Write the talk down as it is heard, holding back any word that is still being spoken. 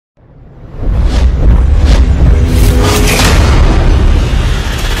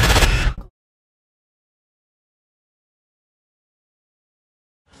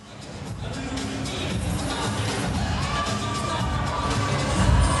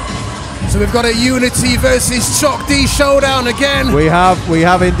So we've got a Unity versus Chalk D showdown again. We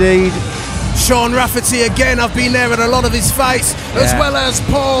have indeed. Shaun Rafferty again, I've been there at a lot of his fights, as well as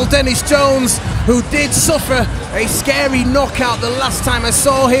Paul Dennis Jones, who did suffer a scary knockout the last time I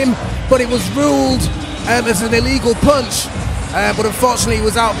saw him, but it was ruled as an illegal punch, but unfortunately he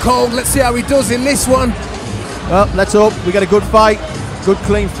was out cold. Let's see how he does in this one. Well, let's hope we get a good fight, good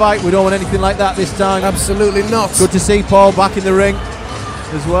clean fight. We don't want anything like that this time. Absolutely not. Good to see Paul back in the ring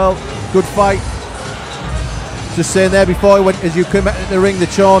as well. Good fight. Just saying there before he went, as you came into the ring, that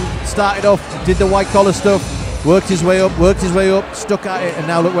Shaun started off, did the white collar stuff, worked his way up, stuck at it, and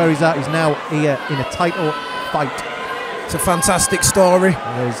now look where he's at. He's now here in a title fight. It's a fantastic story.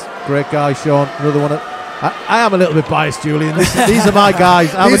 He's a great guy, Shaun. Another one. I am a little bit biased, Julian. These are my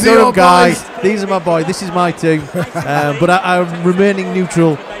guys. I'm a Durham guy. These are my boys. This is my team. But I'm remaining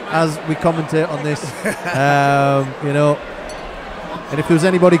neutral as we commentate on this. You know. And if there was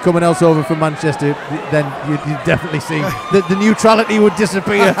anybody coming else over from Manchester, then you'd definitely see the neutrality would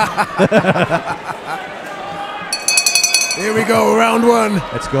disappear. Here we go, round one.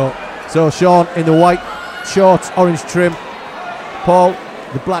 Let's go. So Shaun in the white shorts, orange trim. Paul,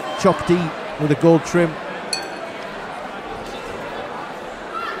 the black Chalk D with a gold trim.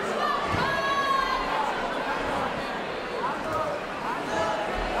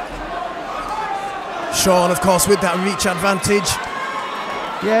 Shaun, of course, with that reach advantage.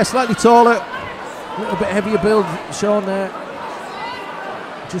 Yeah, slightly taller, a little bit heavier build, Shaun there.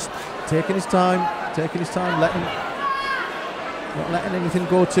 Just taking his time, not letting anything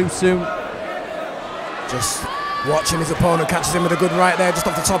go too soon. Just watching his opponent, catches him with a good right there, just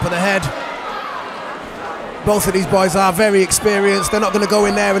off the top of the head. Both of these boys are very experienced. They're not going to go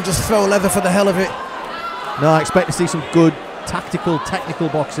in there and just throw leather for the hell of it. No, I expect to see some good tactical, technical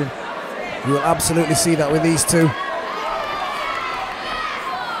boxing. You will absolutely see that with these two.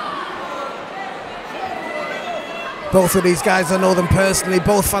 Both of these guys, I know them personally,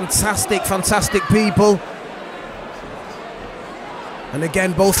 both fantastic, fantastic people. And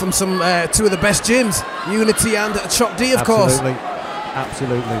again, both from some two of the best gyms, Unity and Chalk D, of course.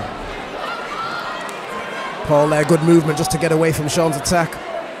 Absolutely. Paul there, good movement just to get away from Shaun's attack.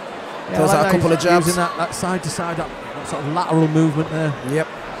 Yeah, throws out a couple of jabs. Using that side to side, that sort of lateral movement there. Yep.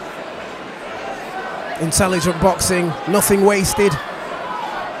 Intelligent boxing, nothing wasted.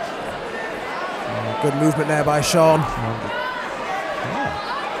 Good movement there by Shaun.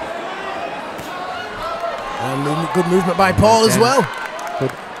 And good movement by Paul as well.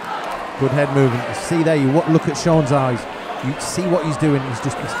 Good head movement. You see there, you look at Shaun's eyes. You see what he's doing. He's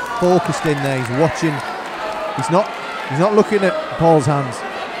focused in there. He's watching. He's not looking at Paul's hands.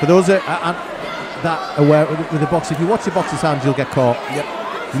 For those that are aware with the box, if you watch the boxer's hands, you'll get caught. Yep.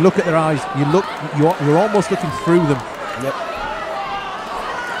 You look at their eyes. You're almost looking through them. Yep.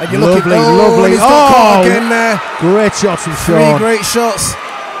 And you're lovely, looking, lovely. He's got caught again there. Great shots from Shaun. 3 great shots.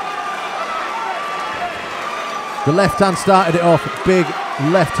 The left hand started it off. Big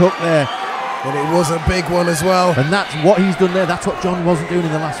left hook there. And it was a big one as well. And that's what he's done there. That's what John wasn't doing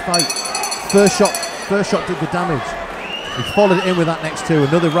in the last fight. First shot did the damage. He followed it in with that next two.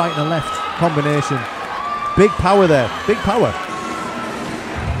 Another right and a left combination. Big power there. Big power.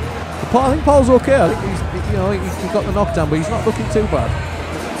 I think Paul's okay. I think he got the knockdown, but he's not looking too bad.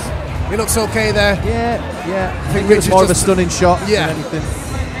 He looks okay there. Yeah. I think it was more of a stunning shot than anything.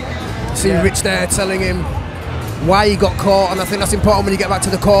 See Rich there telling him why he got caught, and I think that's important when you get back to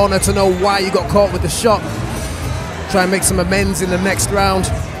the corner to know why you got caught with the shot. Try and make some amends in the next round.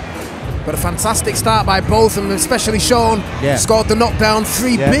 But a fantastic start by both of them, especially Shaun. Yeah. Scored the knockdown.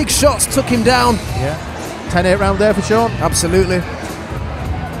 3 big shots took him down. Yeah. 10-8 round there for Shaun. Absolutely.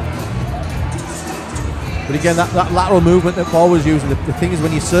 But again, that lateral movement that Paul was using, the thing is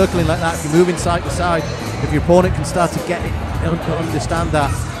when you're circling like that, if you're moving side to side, if your opponent can start to get it, understand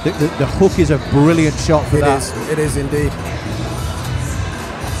that, the hook is a brilliant shot for that. It is indeed.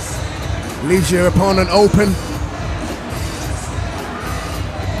 Leaves your opponent open.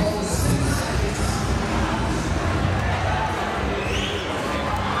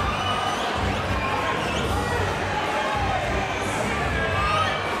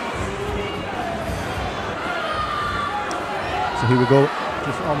 So here we go,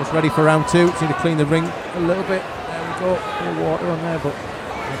 just almost ready for round 2. Just need to clean the ring a little bit. There we go, a little water on there, but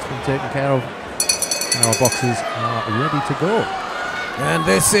that's been taken care of. And our boxers are ready to go. And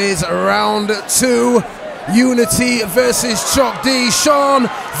this is round 2. Unity versus Chalk D. Shaun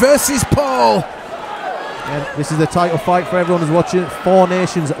versus Paul. And this is the title fight for everyone who's watching. 4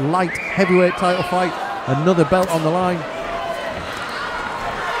 Nations light heavyweight title fight. Another belt on the line.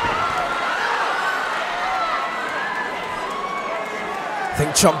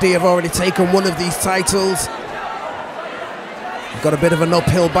 think Chop D have already taken one of these titles. Got a bit of an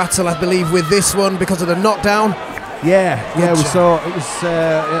uphill battle, I believe, with this one because of the knockdown. Yeah, we saw it was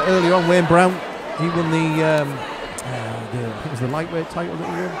earlier on. Wayne Brown, he won the I think it was the lightweight title that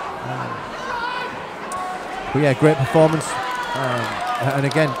he won. But yeah, great performance. And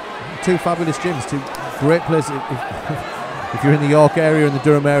again, two fabulous gyms, two great places. If you're in the York area and the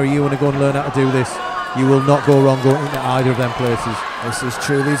Durham area, you want to go and learn how to do this, you will not go wrong going into either of them places. This is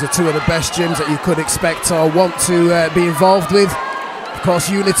true. These are two of the best gyms that you could expect or want to be involved with. Of course,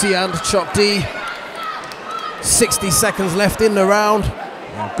 Unity and Chop D. 60 seconds left in the round.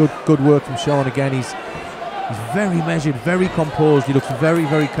 Yeah, good work from Shaun again. He's very measured, very composed. He looks very,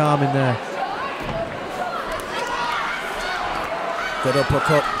 very calm in there. Good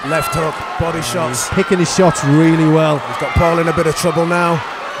uppercut, left hook, body shots. He's picking his shots really well. He's got Paul in a bit of trouble now.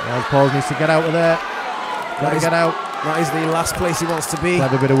 Well, Paul needs to get out of there. Got to get out. That is the last place he wants to be.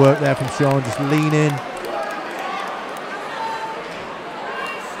 Have a bit of work there from Shaun. Just lean in.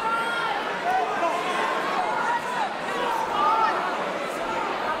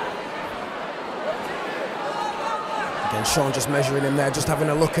 Again, Shaun just measuring him there, just having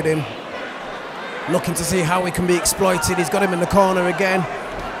a look at him. Looking to see how he can be exploited. He's got him in the corner again.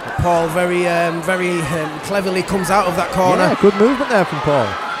 Paul very cleverly comes out of that corner. Yeah, good movement there from Paul.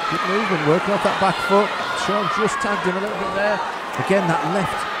 Good movement, working off that back foot. Shaun just tagged him a little bit there. Again, that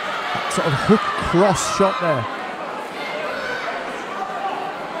left, that sort of hook cross shot there.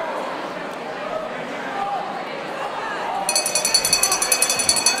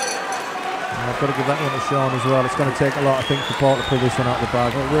 I've got to give that one to Shaun as well. It's going to take a lot, I think, for Paul to pull this one out of the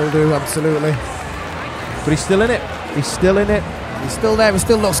bag. It will do, absolutely. But he's still in it. He's still in it. He's still there. He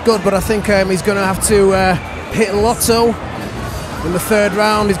still looks good, but I think he's going to have to hit Lotto in the third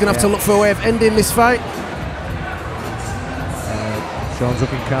round. He's going to have to look for a way of ending this fight. Shaun's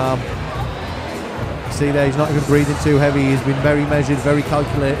looking calm. See there, he's not even breathing too heavy. He's been very measured, very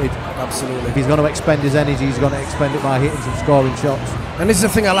calculated. Absolutely. If he's going to expend his energy, he's going to expend it by hitting some scoring shots. And this is the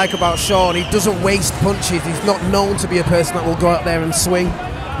thing I like about Shaun. He doesn't waste punches. He's not known to be a person that will go out there and swing.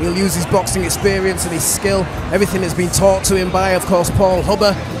 He'll use his boxing experience and his skill, everything that's been taught to him by, of course, Paul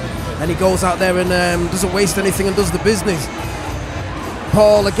Hubber. And he goes out there and doesn't waste anything and does the business.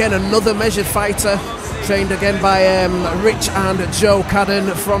 Paul, again, another measured fighter, trained again by Rich and Joe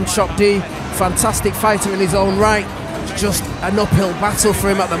Cadden from Chop D. Fantastic fighter in his own right. Just an uphill battle for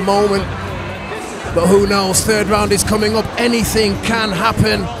him at the moment. But who knows, third round is coming up. Anything can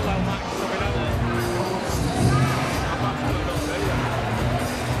happen.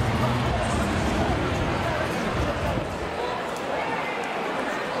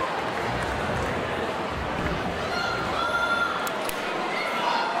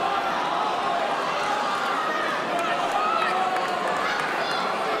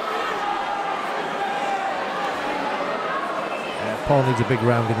 Paul needs a big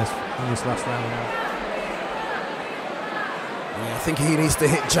round in this last round now. Yeah, I think he needs to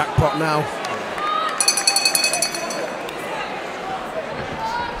hit jackpot now.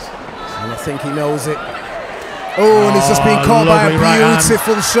 And I think he knows it. Oh, and he's just been caught by a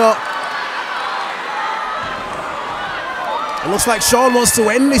beautiful shot. It looks like Shaun wants to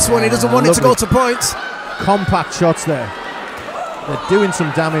end this one. He doesn't want it to go to points. Compact shots there. They're doing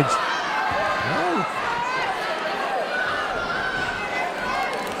some damage.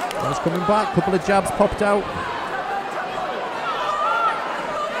 Coming back, couple of jabs popped out.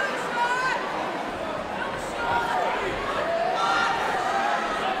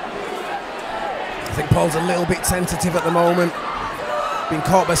 I think Paul's a little bit tentative at the moment. Been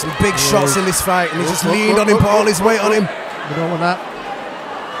caught by some big shots in this fight, and he's just leaned on him, put all his weight on him. We don't want that.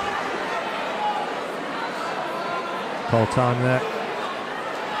 Call time there.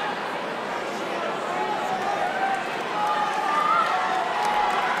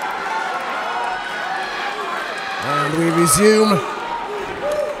 And we resume.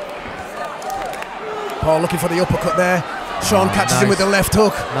 Paul looking for the uppercut there. Shaun catches him with the left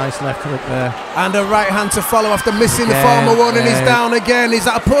hook. Nice left hook there. And a right hand to follow after missing the former one, and he's down again. Is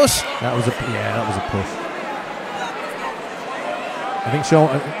that a push? That was a push. I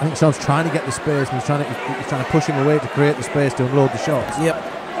think Shaun's trying to get the space, and he's trying to push him away to create the space to unload the shots. Yep.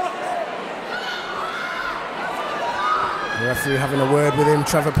 The referee having a word with him.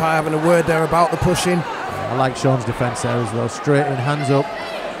 Trevor Pye having a word there about the pushing. I like Shaun's defence there as well. Straight in, hands up,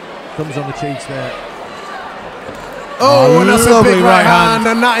 thumbs on the cheeks there. Oh, and that's a big right hand,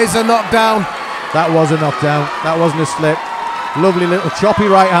 and that is a knockdown. That was a knockdown. That wasn't a slip. Lovely little choppy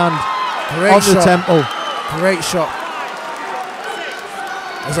right hand on the temple. Great shot.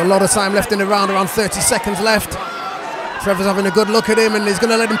 There's a lot of time left in the round, around 30 seconds left. Trevor's having a good look at him and he's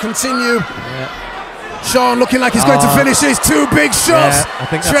going to let him continue. Yeah. Shaun looking like he's going to finish his 2 big shots. Yeah, I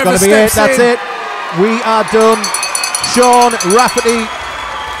think that's Trevor going to be it. That's in. it. We are done. Shaun Rafferty.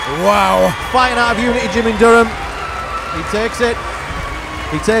 Wow. Fighting out of Unity Gym in Durham. He takes it.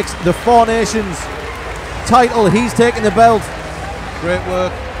 He takes the Four Nations title. He's taking the belt. Great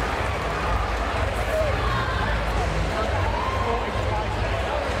work.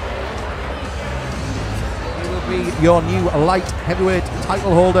 He will be your new light heavyweight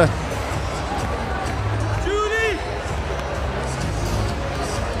title holder.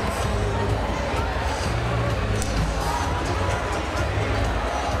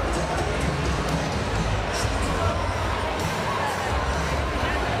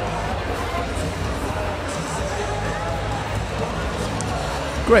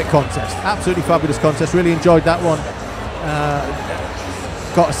 Great contest, absolutely fabulous contest. Really enjoyed that one.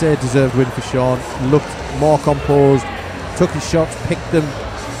 Got to say, deserved win for Shaun. Looked more composed, took his shots, picked them.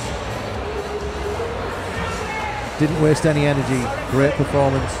 Didn't waste any energy. Great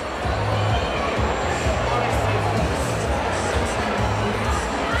performance.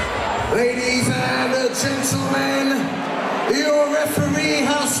 Ladies and gentlemen, your referee